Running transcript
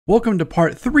Welcome to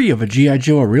part 3 of a G.I.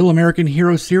 Joe A Real American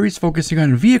Hero series focusing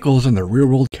on vehicles and their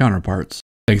real-world counterparts.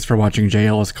 Thanks for watching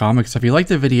JLS Comics. If you liked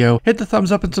the video, hit the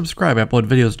thumbs up and subscribe. I upload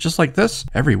videos just like this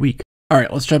every week.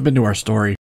 Alright, let's jump into our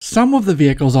story. Some of the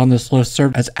vehicles on this list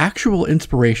served as actual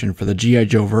inspiration for the G.I.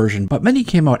 Joe version, but many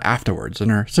came out afterwards and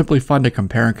are simply fun to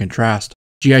compare and contrast.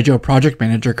 G.I. Joe project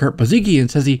manager Kurt Bozigian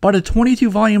says he bought a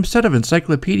 22-volume set of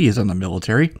encyclopedias on the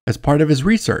military as part of his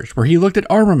research, where he looked at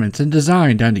armaments and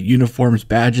design down to uniforms,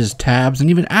 badges, tabs,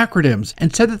 and even acronyms,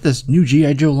 and said that this new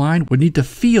G.I. Joe line would need to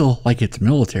feel like it's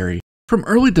military. From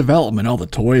early development, all the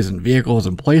toys and vehicles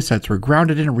and playsets were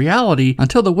grounded in reality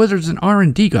until the Wizards and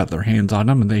R&D got their hands on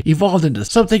them and they evolved into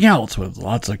something else with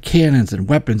lots of cannons and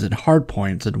weapons and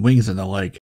hardpoints and wings and the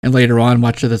like. And later on,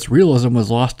 much of this realism was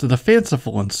lost to the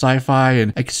fanciful and sci-fi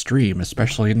and extreme,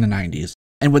 especially in the 90s.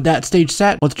 And with that stage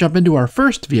set, let's jump into our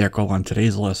first vehicle on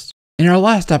today's list. In our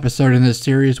last episode in this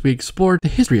series, we explored the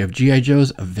history of G.I.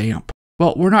 Joe's Vamp.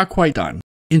 Well, we're not quite done.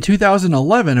 In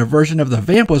 2011, a version of the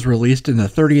Vamp was released in the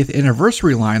 30th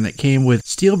anniversary line that came with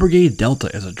Steel Brigade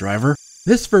Delta as a driver.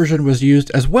 This version was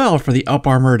used as well for the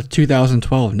up-armored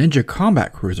 2012 Ninja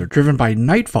Combat Cruiser driven by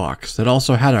Night Fox that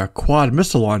also had a quad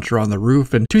missile launcher on the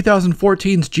roof and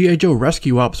 2014's G.I. Joe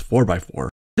Rescue Ops 4x4.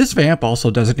 This Vamp, also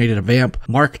designated a Vamp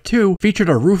Mk.2, featured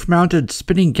a roof-mounted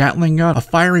spinning Gatling gun, a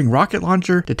firing rocket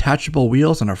launcher, detachable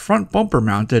wheels, and a front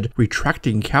bumper-mounted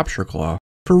retracting capture claw.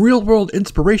 For real-world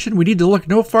inspiration, we need to look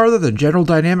no farther than General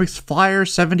Dynamics' Flyer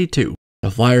 72. The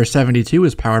Flyer 72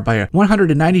 is powered by a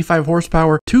 195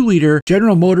 horsepower, 2-liter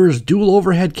General Motors dual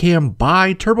overhead cam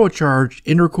bi-turbocharged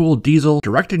intercooled diesel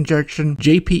direct injection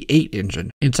JP8 engine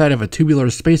inside of a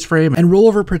tubular space frame and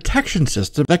rollover protection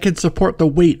system that can support the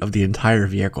weight of the entire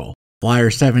vehicle. Flyer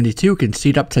 72 can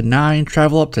seat up to 9,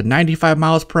 travel up to 95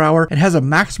 miles per hour, and has a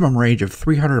maximum range of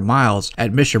 300 miles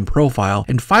at mission profile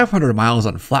and 500 miles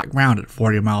on flat ground at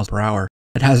 40 miles per hour.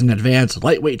 It has an advanced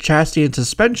lightweight chassis and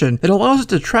suspension that allows it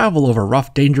to travel over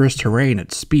rough, dangerous terrain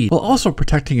at speed, while also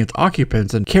protecting its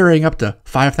occupants and carrying up to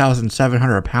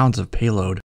 5,700 pounds of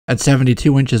payload. At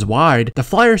 72 inches wide, the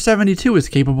Flyer 72 is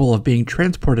capable of being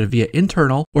transported via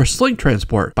internal or sling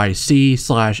transport by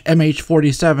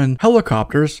C/MH-47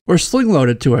 helicopters, or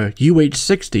sling-loaded to a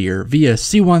UH-60 or via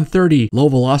C-130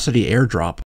 low-velocity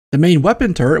airdrop. The main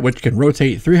weapon turret, which can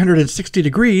rotate 360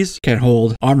 degrees, can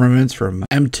hold armaments from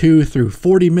M2 through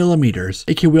 40 millimeters.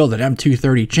 It can wield an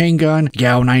M230 chain gun,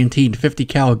 GAU-19 50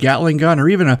 cal Gatling gun, or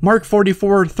even a Mark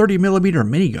 44 30mm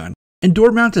minigun. And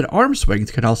door-mounted arm swings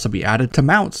can also be added to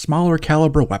mount smaller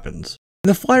caliber weapons.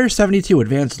 The Flyer 72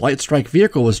 Advanced Light Strike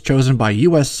Vehicle was chosen by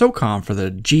US SOCOM for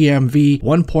the GMV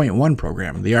 1.1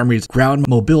 program, the Army's Ground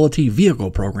Mobility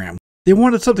Vehicle program. They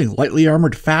wanted something lightly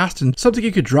armored, fast, and something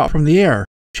you could drop from the air.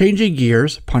 Changing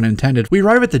gears, pun intended, we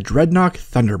arrive at the Dreadnought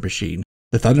Thunder Machine.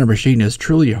 The Thunder Machine is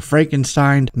truly a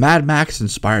Frankenstein, Mad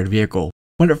Max-inspired vehicle.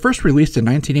 When it first released in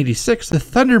 1986, the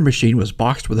Thunder Machine was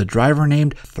boxed with a driver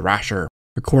named Thrasher.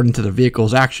 According to the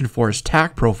vehicle's Action Force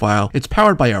TAC profile, it's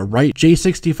powered by a Wright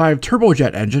J65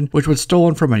 turbojet engine, which was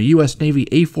stolen from a US Navy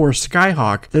A4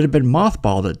 Skyhawk that had been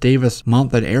mothballed at Davis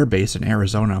Monthan Air Base in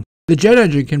Arizona. The jet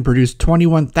engine can produce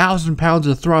 21,000 pounds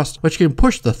of thrust, which can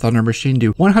push the Thunder Machine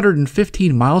to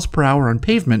 115 miles per hour on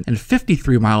pavement and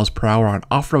 53 miles per hour on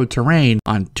off-road terrain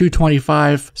on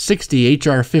 225/60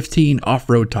 HR15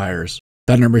 off-road tires.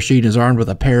 Thunder Machine is armed with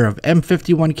a pair of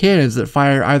M51 cannons that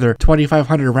fire either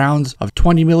 2,500 rounds of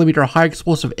 20mm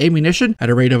high-explosive ammunition at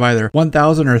a rate of either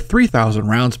 1,000 or 3,000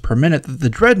 rounds per minute that the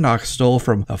Dreadnought stole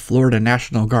from the Florida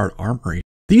National Guard Armory.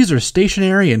 These are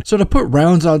stationary, and so to put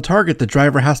rounds on target, the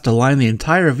driver has to line the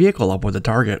entire vehicle up with the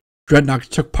target. Dreadnought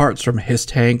took parts from his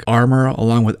tank armor,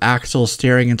 along with axles,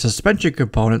 steering, and suspension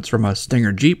components from a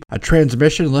Stinger Jeep, a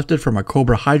transmission lifted from a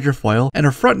Cobra hydrofoil, and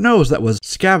a front nose that was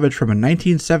scavenged from a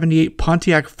 1978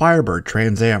 Pontiac Firebird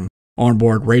Trans Am.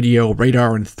 Onboard radio,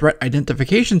 radar, and threat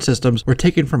identification systems were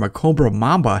taken from a Cobra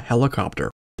Mamba helicopter.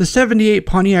 The 78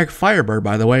 Pontiac Firebird,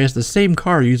 by the way, is the same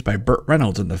car used by Burt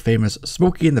Reynolds in the famous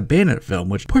Smokey and the Bandit film,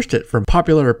 which pushed it from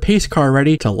popular pace car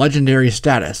ready to legendary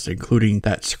status, including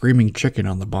that screaming chicken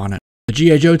on the bonnet. The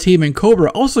G.I. Joe team and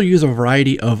Cobra also use a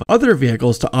variety of other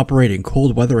vehicles to operate in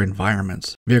cold weather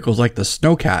environments. Vehicles like the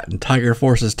Snowcat and Tiger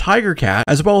Force's Tiger Cat,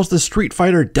 as well as the Street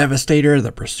Fighter Devastator,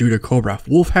 the Pursuit of Cobra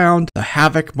Wolfhound, the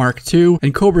Havoc Mk.2,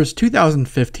 and Cobra's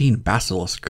 2015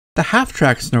 Basilisk. The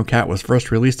half-track Snowcat was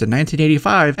first released in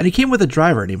 1985, and it came with a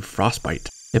driver named Frostbite.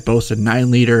 It boasts a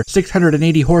 9-liter,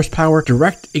 680 horsepower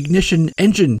direct ignition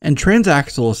engine and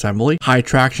transaxle assembly,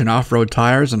 high-traction off-road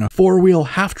tires, and a 4-wheel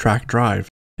half-track drive.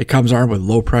 It comes armed with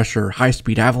low-pressure,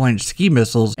 high-speed avalanche ski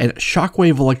missiles and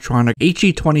shockwave electronic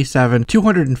HE-27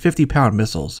 250-pound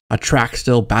missiles, a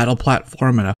track-still battle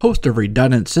platform, and a host of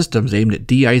redundant systems aimed at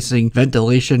de-icing,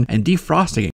 ventilation, and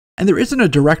defrosting. And there isn't a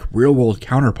direct real-world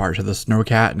counterpart to the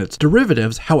Snowcat and its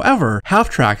derivatives. However,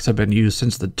 half-tracks have been used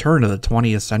since the turn of the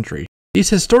 20th century.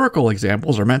 These historical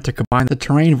examples are meant to combine the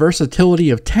terrain versatility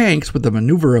of tanks with the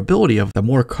maneuverability of the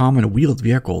more common wheeled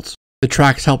vehicles. The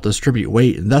tracks help distribute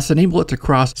weight and thus enable it to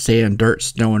cross sand, dirt,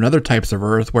 snow, and other types of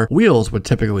earth where wheels would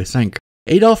typically sink.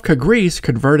 Adolf Kagris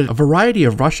converted a variety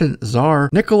of Russian Tsar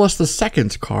Nicholas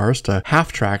II's cars to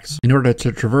half-tracks in order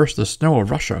to traverse the snow of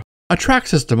Russia, a track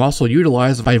system also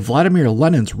utilized by Vladimir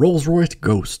Lenin's Rolls-Royce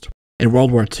Ghost. In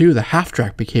World War II, the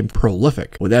half-track became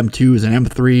prolific, with M2s and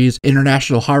M3s,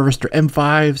 International Harvester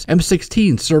M5s,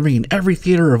 M16s serving in every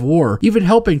theater of war, even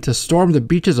helping to storm the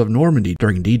beaches of Normandy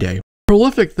during D-Day.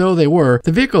 Prolific though they were,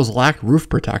 the vehicles lacked roof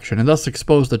protection and thus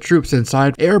exposed the troops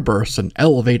inside airbursts and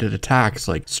elevated attacks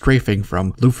like strafing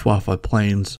from Luftwaffe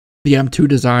planes. The M2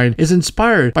 design is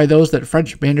inspired by those that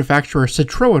French manufacturer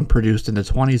Citroën produced in the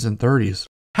 20s and 30s.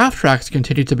 Half-tracks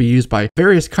continue to be used by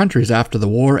various countries after the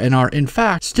war and are, in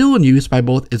fact, still in use by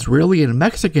both Israeli and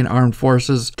Mexican armed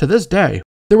forces to this day.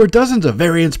 There were dozens of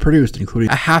variants produced, including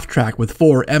a half-track with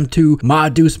 4 M2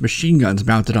 Ma-Deuce machine guns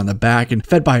mounted on the back and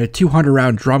fed by a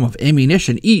 200-round drum of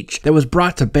ammunition each that was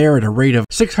brought to bear at a rate of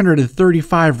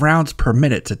 635 rounds per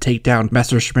minute to take down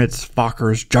Messerschmitts,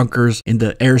 Fokkers, Junkers in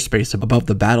the airspace above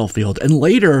the battlefield, and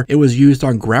later it was used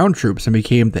on ground troops and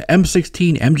became the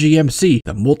M16 MGMC,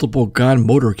 the multiple gun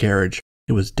motor carriage.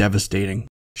 It was devastating.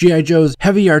 G.I. Joe's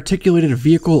heavy articulated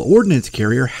vehicle ordnance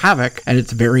carrier Havoc and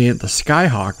its variant the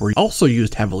Skyhawk were also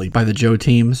used heavily by the Joe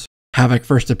teams. Havoc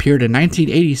first appeared in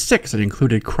 1986 and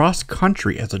included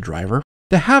cross-country as a driver.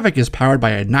 The Havoc is powered by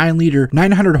a 9-liter,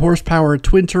 900-horsepower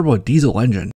twin-turbo diesel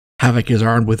engine. Havoc is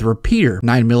armed with repeater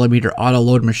 9mm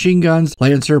auto-load machine guns,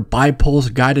 Lancer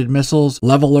bipulse guided missiles,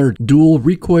 leveler dual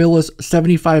recoilless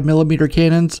 75mm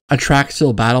cannons, a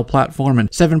track-still battle platform, and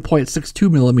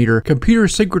 7.62mm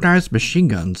computer-synchronized machine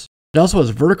guns. It also has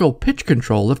vertical pitch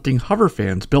control lifting hover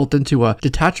fans built into a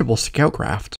detachable scout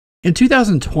craft. In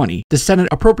 2020, the Senate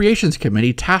Appropriations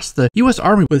Committee tasked the U.S.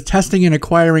 Army with testing and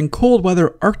acquiring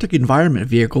cold-weather Arctic environment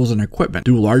vehicles and equipment,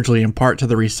 due largely in part to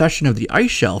the recession of the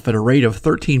ice shelf at a rate of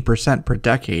 13% per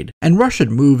decade, and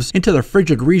Russian moves into the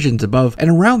frigid regions above and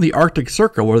around the Arctic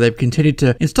Circle, where they've continued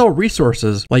to install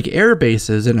resources like air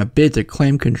bases in a bid to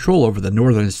claim control over the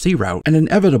Northern Sea Route, an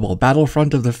inevitable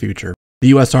battlefront of the future. The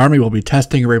U.S. Army will be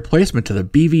testing a replacement to the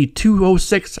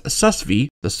BV-206 SUSV,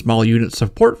 the small unit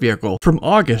support vehicle, from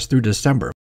August through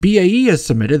December. BAE has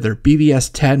submitted their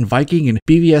BVS-10 Viking and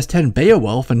BVS-10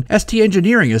 Beowulf, and ST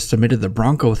Engineering has submitted the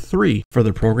Bronco 3 for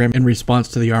the program in response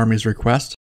to the Army's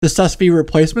request. The SUSV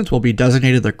replacements will be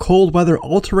designated the Cold Weather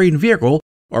All-Terrain Vehicle,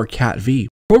 or CAT-V.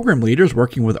 Program leaders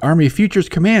working with Army Futures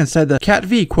Command said the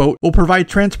CAT-V, quote, will provide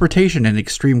transportation in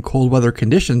extreme cold weather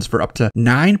conditions for up to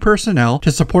 9 personnel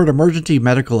to support emergency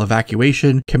medical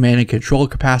evacuation, command and control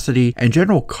capacity, and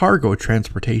general cargo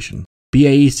transportation.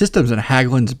 BAE Systems and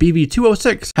Hägglunds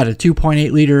BV-206 had a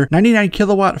 2.8-liter,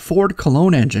 99-kilowatt Ford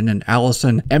Cologne engine and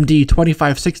Allison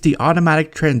MD-2560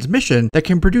 automatic transmission that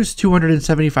can produce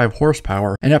 275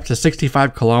 horsepower and up to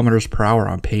 65 kilometers per hour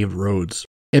on paved roads.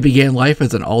 It began life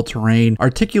as an all-terrain,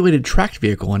 articulated tracked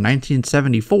vehicle in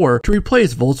 1974 to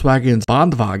replace Volkswagen's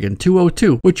Bandwagen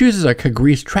 202, which uses a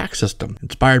Kagris track system,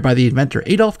 inspired by the inventor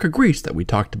Adolf Kagris that we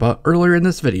talked about earlier in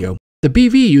this video. The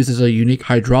BV uses a unique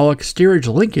hydraulic steerage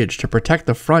linkage to protect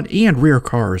the front and rear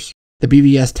cars. The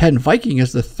BVS-10 Viking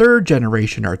is the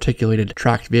third-generation articulated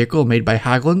tracked vehicle made by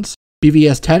Hägglunds.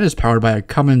 BVS-10 is powered by a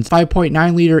Cummins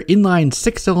 5.9-liter inline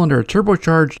 6-cylinder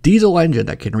turbocharged diesel engine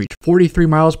that can reach 43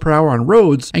 miles per hour on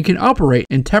roads and can operate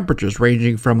in temperatures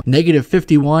ranging from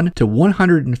 -51 to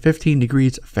 115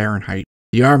 degrees Fahrenheit.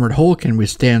 The armored hull can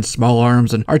withstand small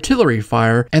arms and artillery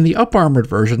fire, and the up-armored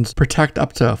versions protect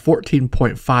up to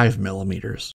 14.5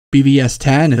 millimeters.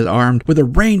 BVS-10 is armed with a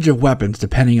range of weapons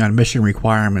depending on mission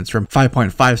requirements, from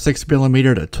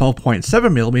 5.56mm to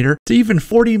 12.7mm to even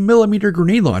 40mm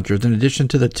grenade launchers, in addition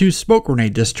to the 2 smoke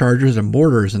grenade dischargers and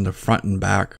mortars in the front and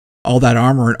back. All that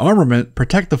armor and armament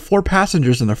protect the 4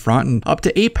 passengers in the front and up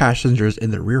to 8 passengers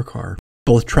in the rear car.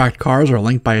 Both tracked cars are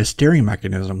linked by a steering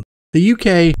mechanism. The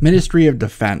UK Ministry of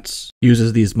Defence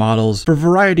uses these models for a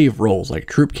variety of roles like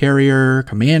troop carrier,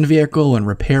 command vehicle, and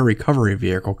repair recovery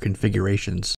vehicle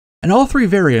configurations. And all 3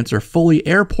 variants are fully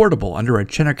air portable under a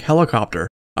Chinook helicopter,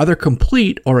 either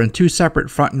complete or in 2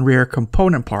 separate front and rear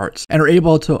component parts, and are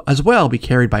able to as well be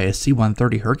carried by a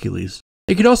C-130 Hercules.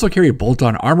 It could also carry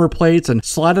bolt-on armor plates and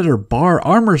slatted or bar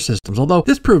armor systems, although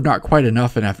this proved not quite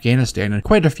enough in Afghanistan and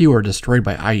quite a few were destroyed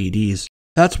by IEDs.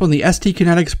 That's when the ST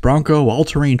Kinetics Bronco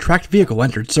all-terrain tracked vehicle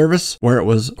entered service, where it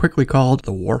was quickly called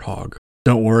the Warthog.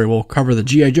 Don't worry, we'll cover the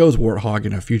G.I. Joe's Warthog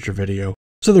in a future video.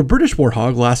 So the British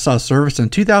Warthog last saw service in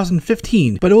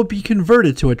 2015, but it will be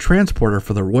converted to a transporter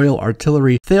for the Royal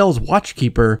Artillery Thales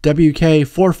Watchkeeper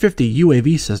WK-450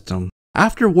 UAV system.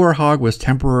 After Warthog was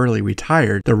temporarily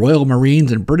retired, the Royal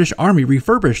Marines and British Army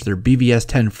refurbished their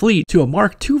BVS-10 fleet to a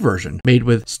Mark II version, made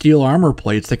with steel armor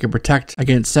plates that can protect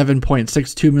against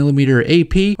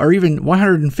 7.62mm AP or even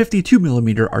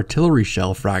 152mm artillery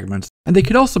shell fragments, and they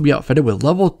could also be outfitted with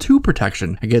level 2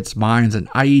 protection against mines and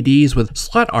IEDs with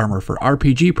slat armor for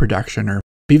RPG protection. Or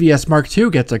BVS Mark II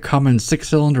gets a common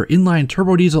 6-cylinder inline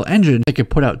turbodiesel engine that can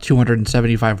put out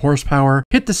 275 horsepower,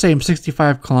 hit the same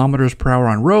 65 km/h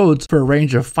on roads for a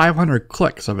range of 500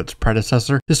 clicks of its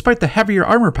predecessor, despite the heavier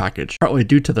armor package, partly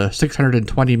due to the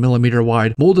 620mm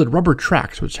wide molded rubber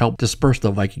tracks which help disperse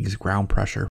the Vikings' ground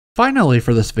pressure. Finally,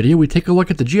 for this video, we take a look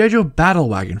at the G.I. Joe Battle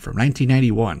Wagon from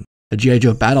 1991. The G.I.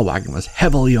 Joe Battle Wagon was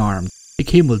heavily armed. It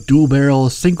came with dual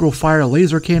barrels, synchro-fire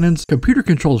laser cannons,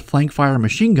 computer-controlled flank-fire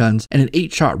machine guns, and an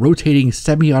 8-shot rotating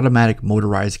semi-automatic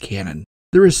motorized cannon.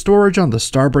 There is storage on the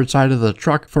starboard side of the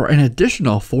truck for an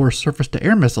additional 4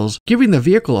 surface-to-air missiles, giving the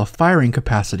vehicle a firing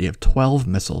capacity of 12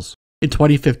 missiles. In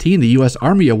 2015, the U.S.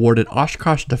 Army awarded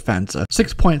Oshkosh Defense a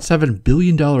 $6.7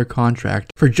 billion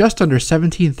contract for just under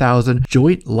 17,000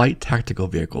 Joint Light Tactical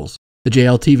Vehicles. The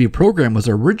JLTV program was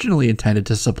originally intended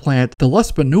to supplant the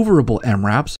less maneuverable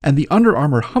MRAPs and the Under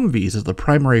Armour Humvees as the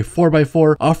primary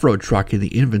 4x4 off-road truck in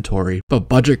the inventory, but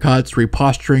budget cuts,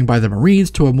 reposturing by the Marines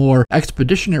to a more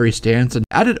expeditionary stance, and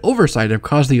added oversight have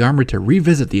caused the Army to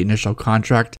revisit the initial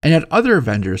contract and add other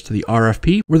vendors to the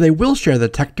RFP, where they will share the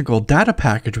technical data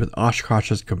package with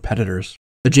Oshkosh's competitors.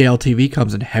 The JLTV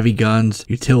comes in heavy guns,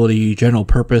 utility, general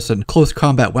purpose, and close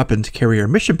combat weapons carrier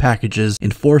mission packages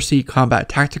in 4-seat combat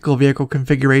tactical vehicle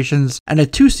configurations and a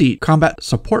 2-seat combat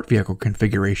support vehicle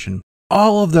configuration.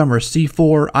 All of them are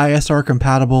C4 ISR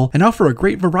compatible and offer a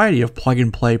great variety of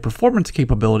plug-and-play performance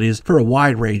capabilities for a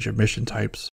wide range of mission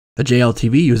types. The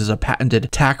JLTV uses a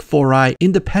patented TAC-4i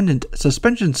independent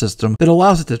suspension system that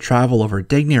allows it to travel over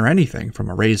dang near anything from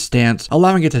a raised stance,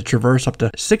 allowing it to traverse up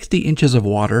to 60 inches of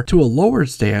water, to a lowered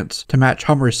stance to match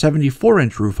Hummer's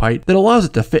 74-inch roof height that allows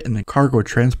it to fit in the cargo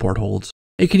transport holds.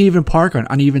 It can even park on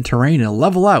uneven terrain and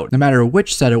level out no matter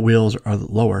which set of wheels are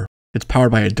lower. It's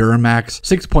powered by a Duramax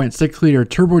 6.6-liter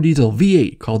turbodiesel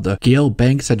V8 called the Gale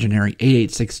Banks Engineering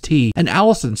 886T, an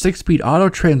Allison 6-speed auto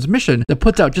transmission that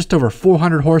puts out just over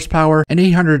 400 horsepower and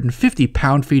 850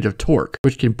 pound-feet of torque,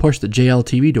 which can push the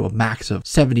JLTV to a max of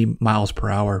 70 miles per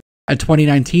hour. At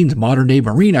 2019's Modern Day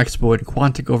Marine Expo in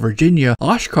Quantico, Virginia,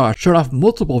 Oshkosh showed off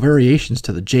multiple variations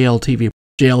to the JLTV.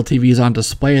 JLTVs on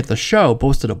display at the show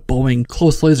boasted a Boeing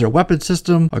close laser weapon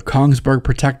system, a Kongsberg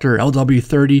Protector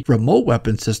LW30 remote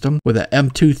weapon system with a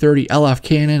M230 LF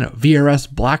cannon, a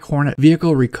VRS Black Hornet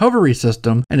vehicle recovery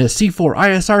system, and a C4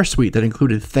 ISR suite that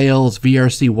included Thales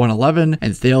VRC-111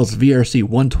 and Thales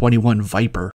VRC-121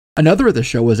 Viper. Another of the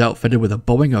show was outfitted with a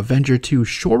Boeing Avenger II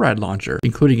SHORAD launcher,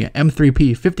 including an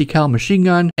M3P 50 cal machine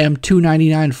gun,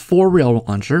 M299 4-rail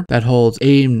launcher that holds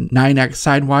AIM-9X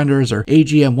Sidewinders or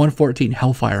AGM-114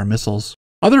 Hellfire missiles.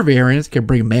 Other variants can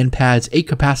bring Manpad's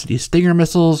 8-capacity Stinger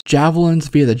missiles, Javelins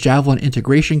via the Javelin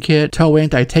integration kit, TOW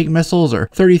anti-tank missiles, or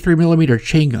 33mm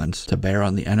chain guns to bear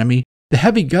on the enemy. The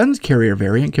heavy guns carrier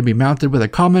variant can be mounted with a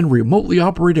common remotely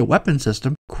operated weapon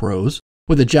system, CROWS,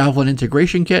 with a Javelin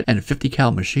integration kit and a 50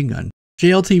 cal machine gun.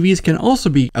 JLTVs can also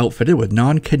be outfitted with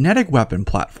non-kinetic weapon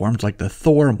platforms like the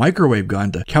Thor microwave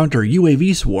gun to counter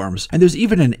UAV swarms, and there's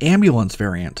even an ambulance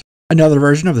variant. Another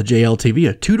version of the JLTV,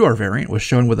 a 2-door variant, was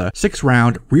shown with a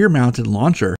 6-round rear-mounted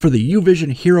launcher for the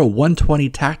U-Vision Hero 120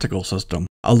 tactical system,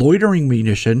 a loitering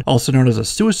munition also known as a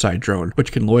suicide drone,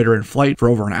 which can loiter in flight for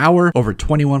over an hour, over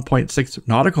 21.6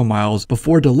 nautical miles,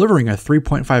 before delivering a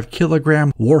 3.5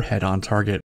 kilogram warhead on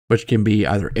target, which can be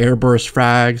either airburst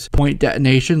frags, point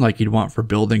detonation like you'd want for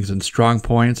buildings and strong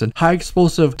points, and high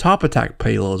explosive top attack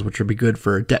payloads, which would be good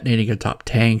for detonating atop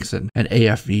tanks and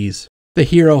AFVs. The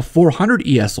Hero 400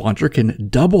 ES launcher can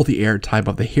double the air time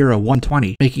of the Hero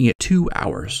 120, making it 2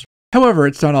 hours. However,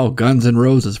 it's not all guns and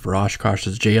roses for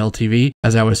Oshkosh's JLTV,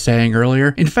 as I was saying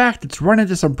earlier. In fact, it's run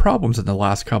into some problems in the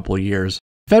last couple of years.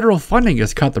 Federal funding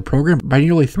has cut the program by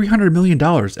nearly $300 million,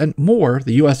 and more,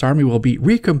 the U.S. Army will be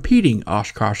recompeting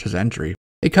Oshkosh's entry.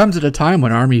 It comes at a time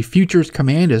when Army Futures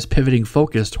Command is pivoting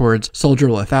focus towards soldier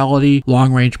lethality,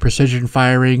 long-range precision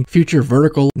firing, future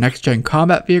vertical next-gen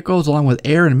combat vehicles, along with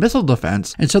air and missile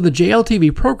defense, and so the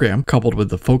JLTV program, coupled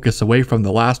with the focus away from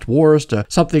the last wars to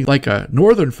something like a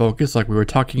northern focus like we were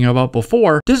talking about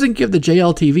before, doesn't give the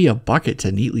JLTV a bucket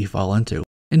to neatly fall into.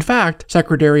 In fact,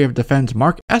 Secretary of Defense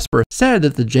Mark Esper said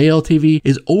that the JLTV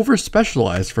is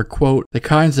over-specialized for, quote, the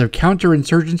kinds of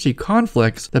counterinsurgency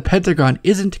conflicts the Pentagon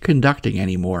isn't conducting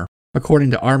anymore.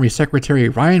 According to Army Secretary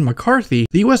Ryan McCarthy,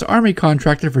 the U.S. Army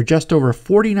contracted for just over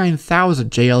 49,000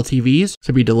 JLTVs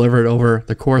to be delivered over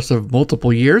the course of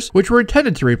multiple years, which were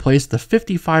intended to replace the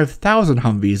 55,000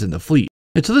 Humvees in the fleet.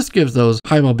 And so this gives those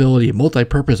high-mobility,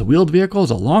 multi-purpose wheeled vehicles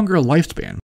a longer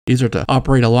lifespan. These are to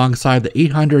operate alongside the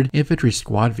 800 infantry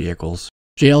squad vehicles.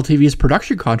 JLTV's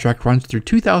production contract runs through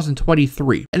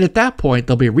 2023, and at that point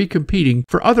they'll be recompeting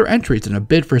for other entries in a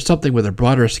bid for something with a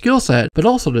broader skill set, but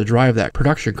also to drive that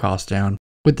production cost down.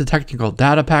 With the technical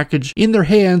data package in their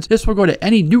hands, this will go to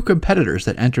any new competitors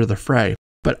that enter the fray.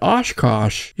 But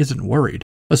Oshkosh isn't worried.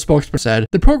 A spokesman said,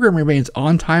 the program remains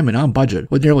on time and on budget,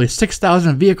 with nearly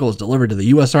 6,000 vehicles delivered to the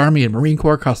U.S. Army and Marine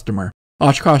Corps customer.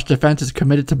 Oshkosh Defense is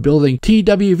committed to building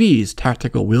TWVs,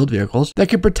 tactical wheeled vehicles, that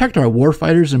can protect our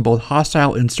warfighters in both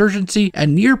hostile insurgency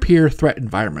and near-peer threat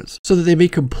environments, so that they may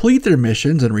complete their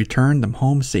missions and return them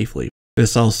home safely.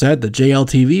 This all said, the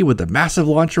JLTV with the massive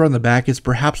launcher on the back is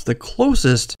perhaps the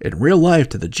closest in real life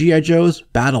to the G.I. Joe's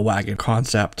battle wagon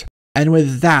concept. And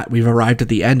with that, we've arrived at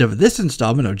the end of this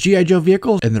installment of G.I. Joe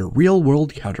vehicles and their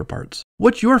real-world counterparts.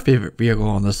 What's your favorite vehicle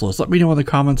on this list? Let me know in the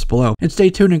comments below. And stay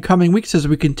tuned in coming weeks as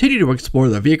we continue to explore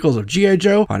the vehicles of G.I.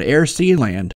 Joe on air, sea, and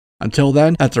land. Until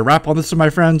then, that's a wrap on this, my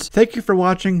friends. Thank you for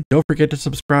watching. Don't forget to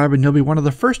subscribe and you'll be one of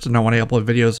the first to know when I upload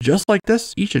videos just like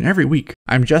this each and every week.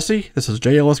 I'm Jesse, this is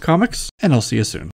JLS Comics, and I'll see you soon.